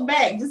 don't look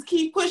back. Just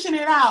keep pushing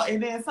it out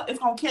and then it's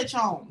going to catch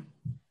on.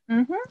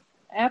 Mm-hmm.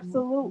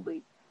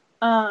 Absolutely.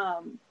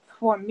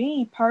 For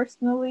me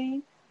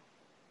personally,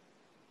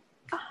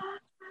 I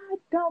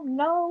don't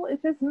know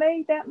if it's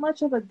made that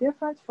much of a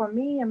difference for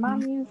me and my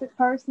music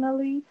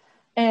personally.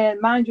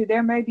 And mind you,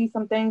 there may be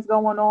some things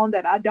going on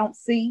that I don't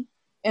see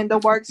in the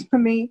works for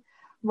me,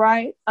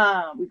 right?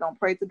 We're going to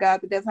pray to God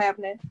that that's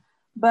happening.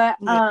 But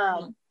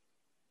I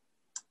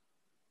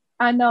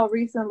know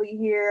recently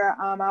here,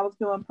 I was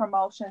doing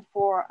promotion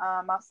for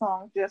my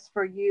song Just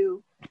For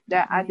You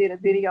that I did a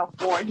video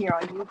for here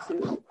on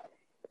YouTube.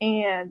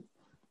 And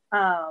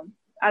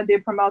I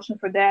did promotion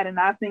for that, and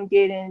I've been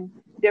getting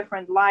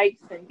different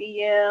likes and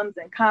DMs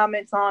and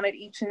comments on it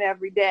each and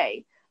every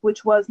day,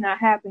 which was not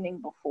happening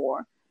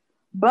before.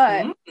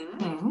 But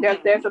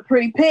there's a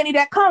pretty penny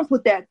that comes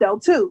with that, though,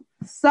 too.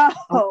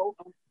 So,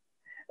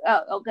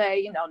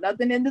 okay,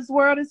 nothing in this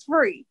world is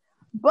free.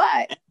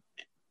 But,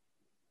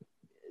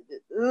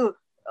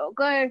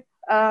 okay.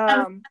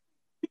 You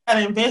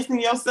gotta invest in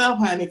yourself,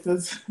 honey,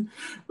 because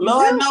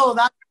Lord knows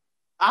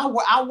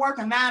I work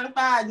a 9 to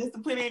 5 just to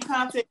put in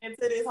content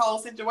into this whole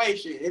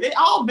situation. And it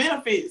all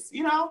benefits,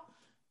 It all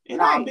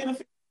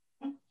benefits.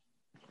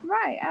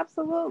 Right,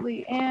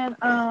 absolutely. And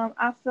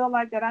I feel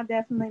like that I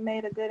definitely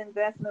made a good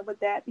investment with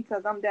that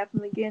because I'm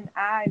definitely getting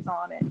eyes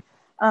on it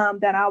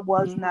that I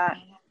was not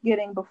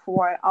getting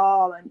before at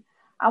all. And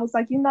I was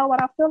like, you know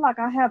what? I feel like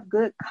I have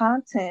good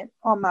content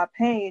on my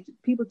page.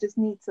 People just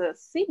need to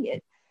see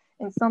it.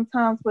 And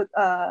sometimes with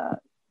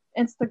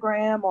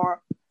Instagram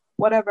or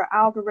whatever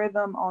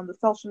algorithm on the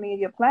social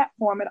media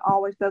platform, it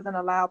always doesn't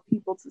allow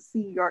people to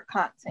see your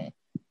content.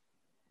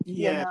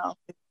 Yeah. You know?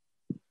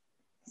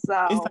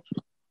 So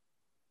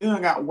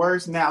it got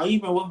worse now,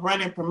 even with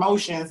running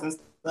promotions and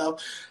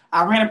stuff.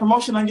 I ran a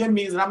promotion on your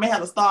music. I may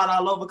have to start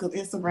all over because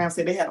Instagram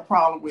said they had a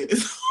problem with it.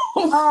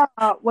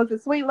 Was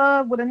it Sweet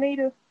Love with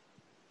Anita?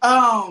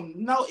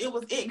 No, it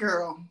was It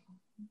Girl.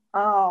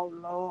 Oh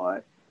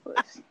Lord.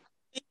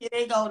 Here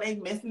they go, they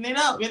messing it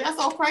up. Yeah, that's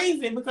so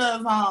crazy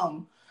because that's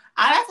how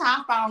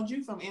I found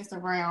you from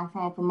Instagram,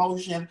 from a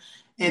promotion,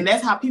 and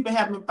that's how people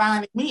have been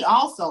finding me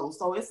also.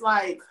 So it's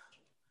like,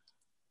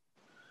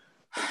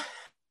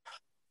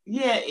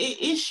 yeah,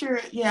 it sure,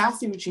 yeah, I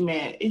see what you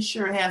meant. It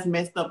sure has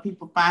messed up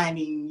people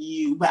finding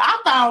you, but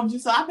I found you,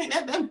 so I think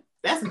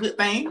that's a good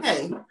thing.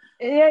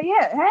 Hey,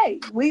 yeah. Hey,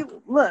 we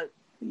look.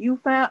 You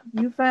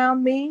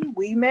found me.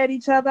 We met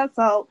each other.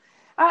 So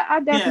I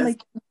definitely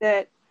think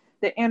that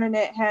the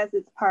internet has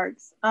its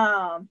perks.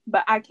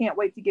 But I can't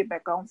wait to get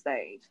back on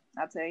stage.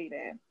 I'll tell you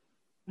that.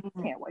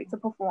 Mm-hmm. Can't wait to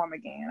perform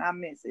again. I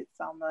miss it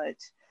so much.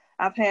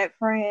 I've had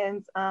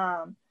friends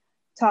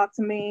talk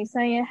to me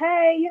saying,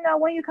 hey, you know,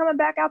 when you coming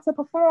back out to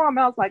perform?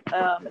 I was like,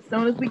 as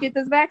soon as we get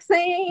this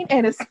vaccine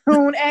and as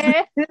soon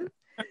as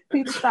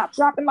people stop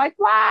dropping like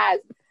flies,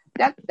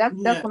 that's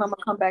when I'm gonna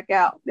come back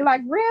out. Be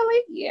like,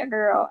 really? Yeah,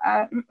 girl.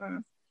 I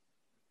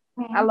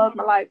love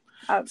my life.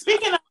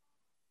 Speaking of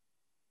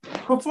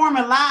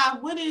performing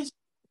live, what is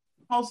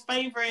your most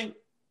favorite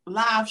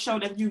live show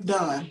that you've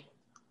done?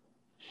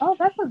 Oh,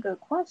 that's a good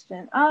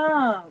question.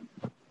 Wow,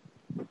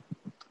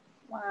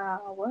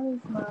 what is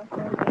my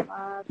favorite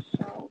live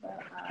show that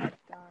I've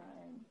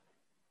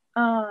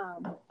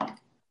done?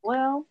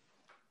 Well,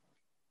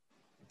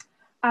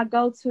 I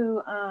go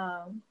to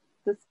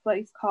this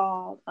place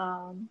called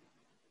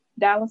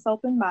Dallas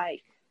Open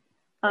Mic,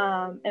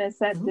 and it's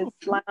at this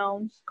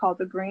lounge called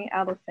the Green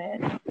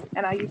Elephant,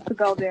 and I used to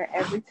go there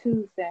every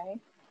Tuesday.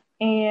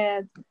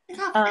 And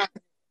let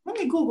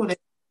me Google it.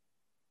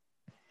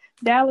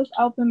 Dallas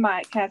Open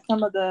Mic has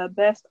some of the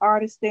best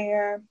artists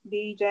there,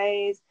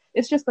 DJs.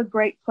 It's just a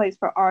great place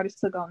for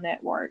artists to go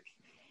network.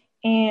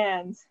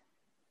 And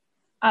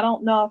I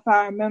don't know if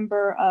I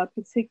remember a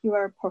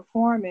particular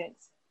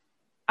performance.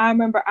 I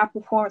remember I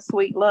performed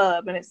Sweet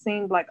Love, and it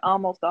seemed like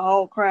almost the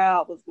whole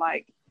crowd was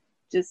like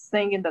just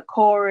singing the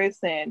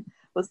chorus and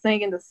was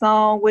singing the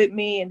song with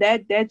me. And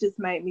that just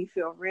made me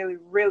feel really,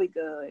 really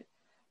good.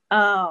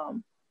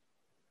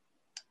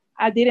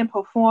 I didn't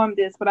perform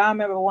this, but I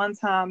remember one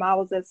time I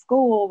was at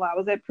school, I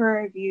was at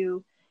Prairie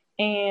View,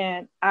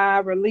 and I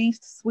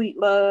released Sweet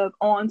Love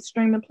on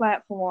streaming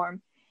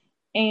platform.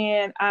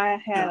 And I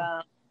had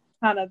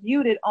kind of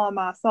viewed it on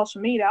my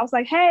social media. I was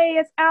like, hey,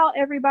 it's out,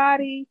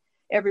 everybody.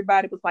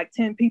 Everybody was like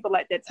 10 people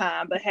at that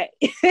time, but hey,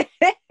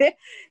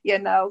 you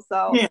know, so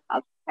I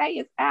was like, hey,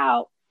 it's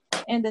out.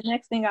 And the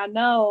next thing I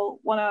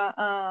know, one of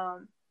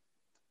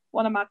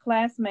my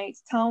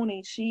classmates,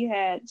 Tony, she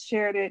had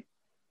shared it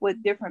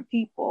with different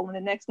people. And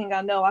the next thing I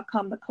know, I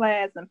come to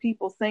class and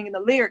people singing the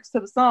lyrics to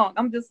the song.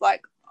 I'm just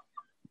like,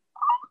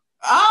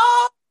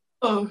 oh,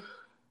 I'm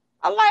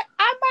like,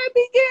 I might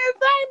be getting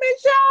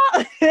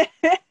famous,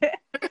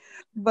 y'all.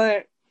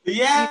 But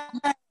yeah,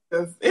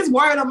 it's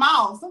word of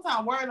mouth.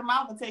 Sometimes word of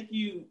mouth will take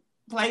you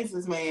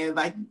places, man.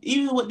 Like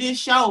even with this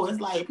show, it's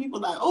like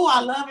people like, oh, I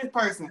love this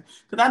person,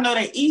 because I know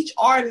that each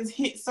artist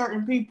hits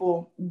certain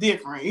people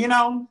different, you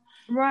know.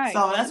 Right.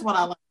 So that's what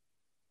I like.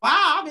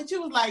 Wow, I bet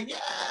you was like,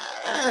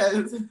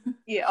 yes.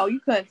 Yeah, oh, you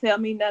couldn't tell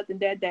me nothing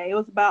that day. It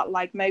was about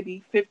like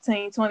maybe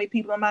 15, 20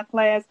 people in my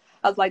class.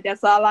 I was like,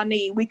 that's all I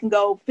need. We can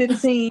go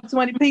 15,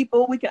 20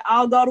 people. We can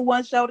all go to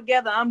one show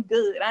together. I'm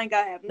good. I ain't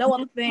got to have no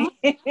other fans.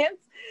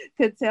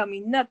 Couldn't tell me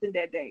nothing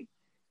that day.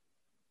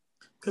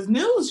 Because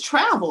news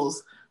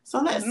travels. So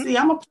let's see.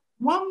 I'm going to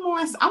one more.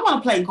 I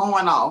want to play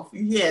Going Off.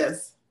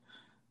 Yes.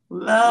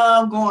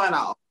 Love Going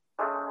Off.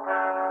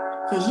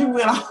 Because you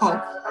went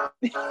off.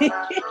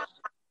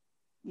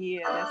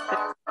 Yeah,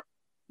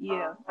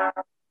 yeah.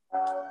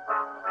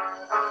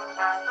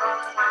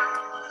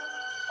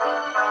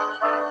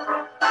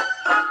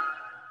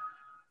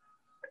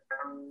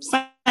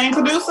 Same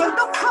producer?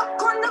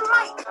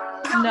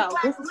 No,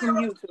 this is from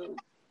YouTube.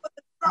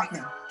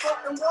 Okay.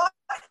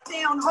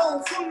 Down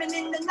home, swimming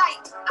in the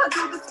night. I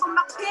do this for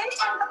my pen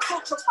and the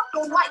culture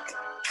fucking like.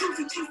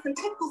 Susie chasing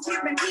pickles,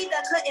 hearing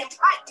Peter cutting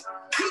pipe.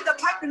 Peter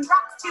piping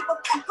rocks, give a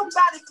fuck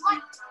about his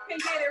life. Can't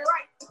get it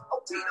right.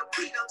 Oh, Peter,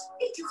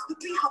 he used to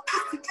be her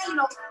pussy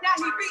cleaner. Now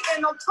he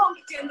beating on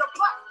Tommy in the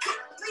block.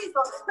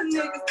 Pleaser, the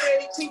niggas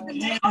steady chasing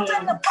nails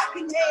in the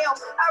fucking nail.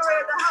 I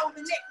read the whole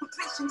neck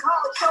position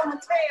called show and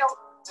tell.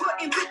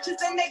 Putting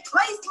bitches in their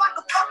place like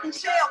a fucking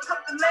shell. Cut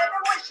the 11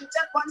 wishes,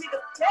 that's why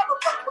niggas never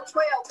fuck with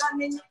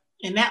 12.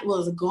 And that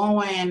was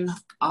Going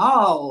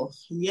Off.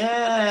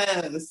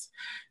 Yes.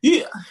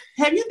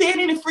 Have you did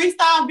any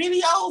freestyle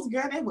videos?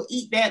 Girl, they will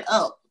eat that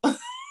up.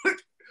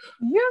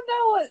 You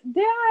know what?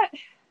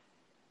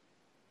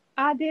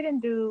 I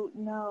didn't do,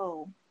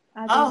 no.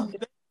 I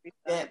didn't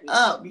that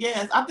up.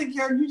 Yes, I think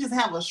you just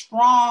have a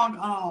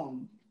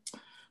strong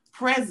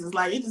presence.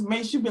 Like it just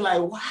makes you be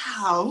like,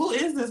 wow, who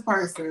is this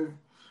person?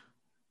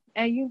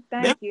 And you,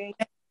 thank you.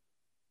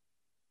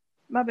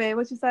 My bad.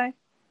 What you say?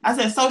 I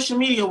said social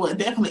media would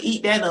definitely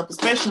eat that up,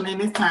 especially in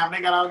this time.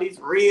 They got all these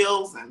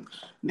reels, and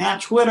now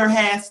Twitter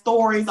has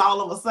stories.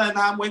 All of a sudden,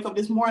 I wake up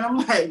this morning, I'm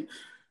like,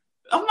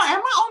 am I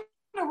on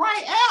the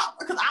right app?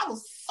 Because I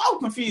was so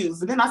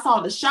confused. And then I saw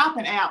the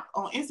shopping app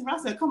on Instagram. I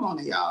said, come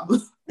on, y'all.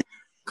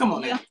 Come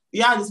on, now.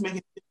 Y'all just make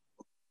it.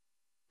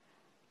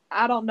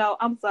 I don't know.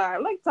 I'm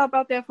sorry. Let's talk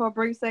about that for a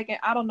brief second.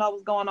 I don't know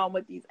what's going on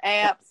with these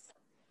apps,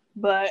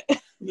 but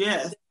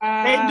yes,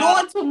 they're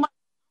doing too much.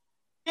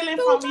 Stealing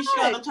from each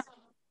other.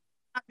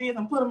 Ideas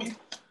and put them in.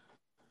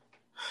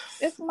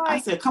 It's like I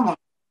said, come on.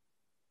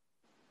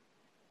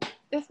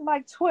 It's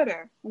like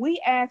Twitter.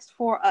 We asked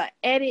for an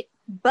edit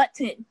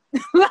button,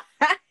 like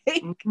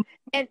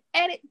an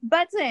edit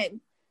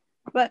button.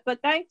 But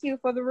thank you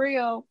for the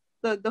real,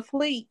 the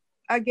fleet.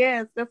 I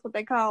guess that's what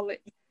they call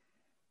it.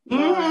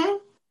 Mm-hmm.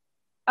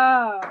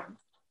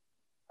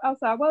 I'm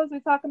sorry. What was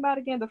we talking about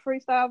again? The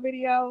freestyle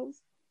videos.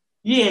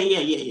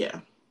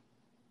 Yeah.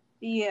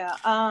 Yeah.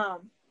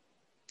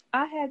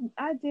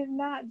 I did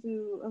not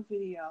do a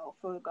video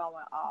for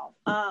going off.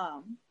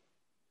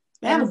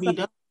 That'll be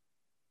dope.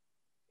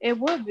 It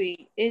would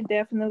be. It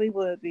definitely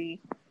would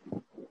be.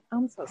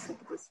 I'm so sick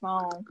of this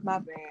phone. My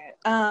bad.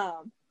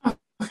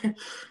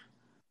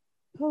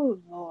 Oh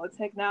Lord,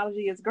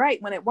 technology is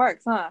great when it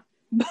works, huh?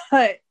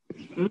 But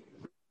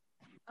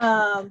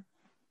I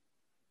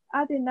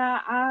did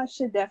not. I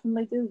should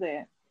definitely do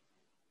that,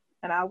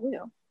 and I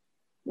will.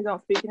 We're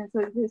gonna speak it into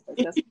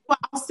existence.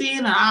 I'll see it,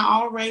 and I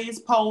always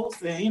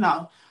post, and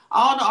all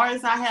the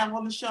artists I have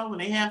on the show when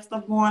they have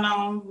stuff going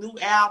on, new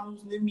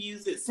albums, new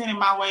music, send it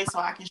my way so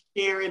I can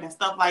share it and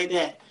stuff like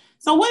that.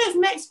 So, what is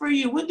next for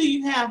you? What do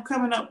you have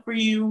coming up for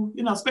you?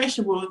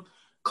 Especially when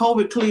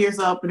COVID clears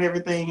up and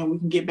everything, and we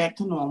can get back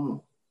to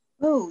normal.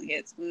 Oh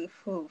yes, we're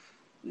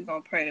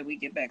gonna pray that we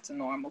get back to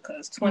normal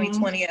because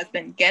 2020 has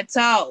been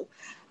ghetto,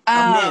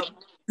 a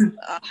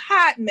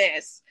hot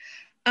mess.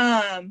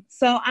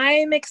 So I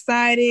am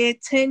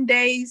excited. 10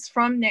 days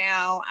from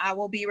now, I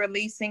will be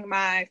releasing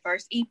my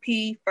first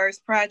EP,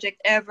 first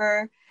project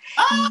ever.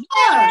 Oh,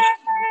 yes!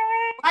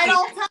 Right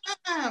on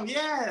time.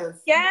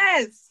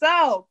 Yes.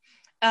 So,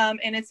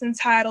 and it's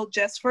entitled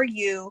Just For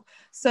You.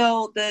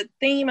 So the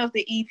theme of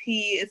the EP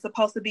is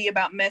supposed to be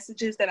about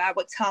messages that I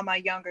would tell my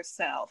younger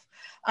self.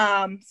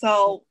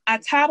 So I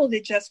titled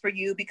it Just For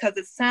You because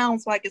it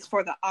sounds like it's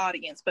for the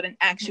audience, but in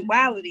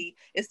actuality,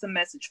 it's the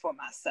message for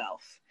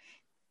myself.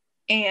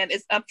 And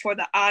it's up for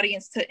the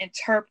audience to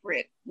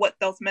interpret what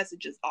those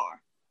messages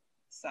are.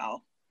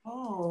 So,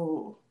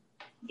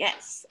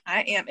 yes,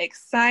 I am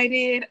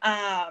excited.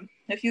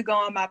 If you go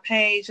on my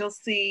page, you'll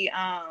see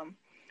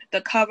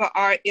the cover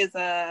art is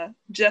a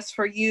Just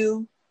For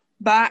You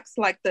box,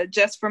 like the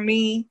Just For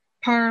Me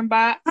perm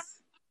box.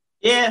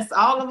 Yes,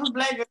 all of us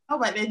black girls know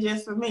about that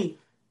Just For Me.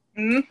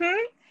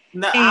 Mm-hmm.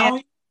 No, I don't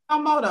use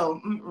no more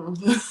though.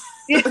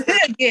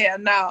 Yeah,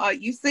 no,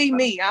 you see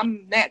me.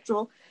 I'm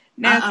natural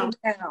now.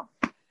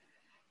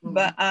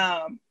 But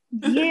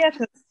yeah.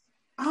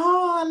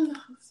 I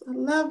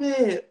love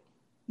it.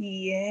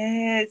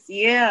 Yes,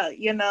 yeah.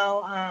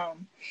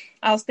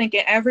 I was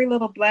thinking every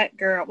little black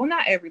girl, well,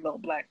 not every little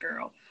black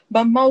girl,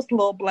 but most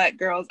little black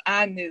girls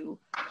I knew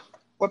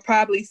would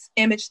probably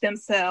image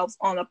themselves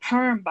on a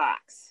perm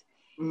box.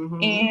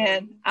 Mm-hmm.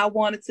 And I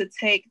wanted to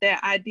take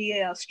that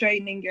idea of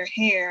straightening your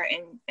hair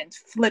and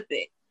flip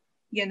it,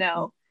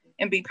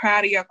 and be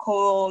proud of your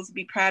coils,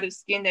 be proud of the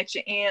skin that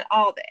you're in,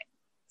 all that.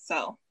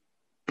 So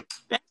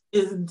that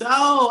is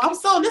dope.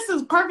 This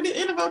is perfect. The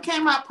interview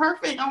came out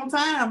perfect on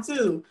time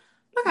too.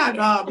 Look how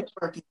God be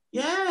working.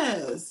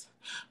 Yes.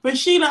 But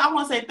Sheila, I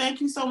want to say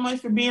thank you so much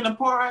for being a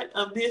part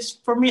of this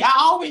for me. I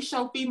always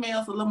show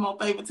females a little more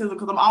favoritism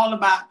because I'm all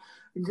about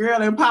girl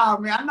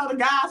empowerment. I know the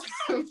guys,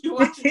 if you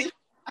watch it,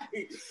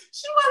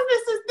 she wasn't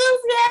this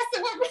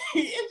enthusiastic with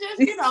me.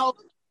 It's just,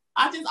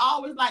 I just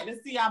always like to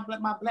see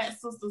my black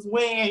sisters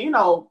win.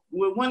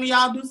 When one of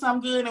y'all do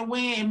something good and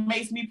win, it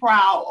makes me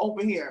proud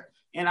over here.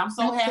 And I'm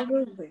so happy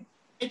to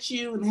get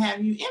you and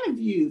have you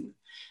interviewed.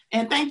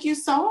 And thank you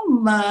so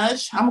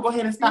much. I'm going to go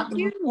ahead and stop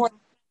the recording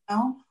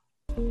now.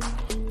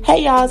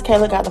 Hey y'all, it's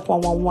Kayla Got the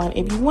 411.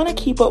 If you want to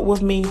keep up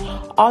with me,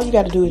 all you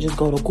got to do is just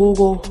go to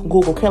Google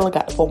Kayla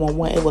Got the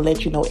 411. It will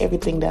let you know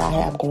everything that I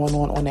have going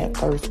on that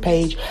first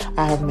page.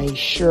 I have made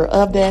sure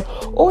of that.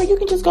 Or you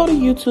can just go to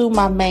YouTube,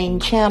 my main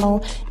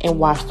channel, and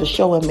watch the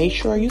show and make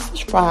sure you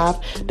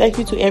subscribe. Thank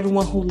you to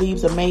everyone who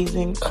leaves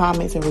amazing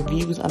comments and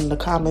reviews under the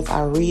comments.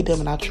 I read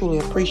them and I truly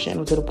appreciate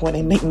them to the point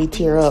they make me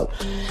tear up.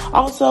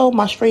 Also,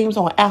 my streams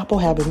on Apple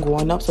have been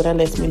going up, so that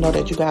lets me know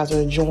that you guys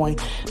are enjoying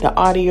the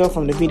audio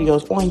from the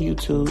videos on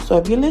YouTube. YouTube. So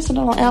if you're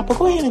listening on Apple,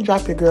 go ahead and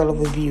drop your girl a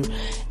review.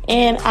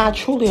 And I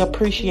truly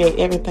appreciate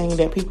everything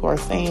that people are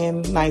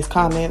saying, nice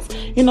comments.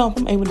 You know, if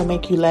I'm able to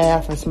make you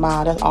laugh and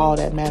smile, that's all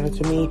that matters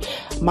to me.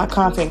 My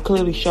content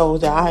clearly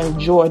shows that I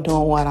enjoy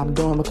doing what I'm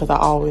doing because I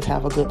always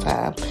have a good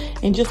time.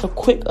 And just a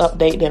quick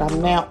update that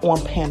I'm now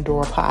on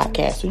Pandora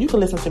Podcast. So you can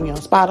listen to me on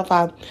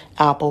Spotify,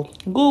 Apple,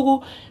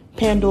 Google,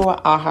 Pandora,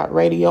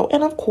 iHeartRadio,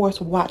 and of course,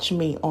 watch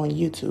me on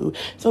YouTube.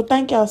 So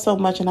thank y'all so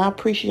much, and I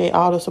appreciate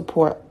all the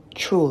support,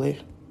 truly.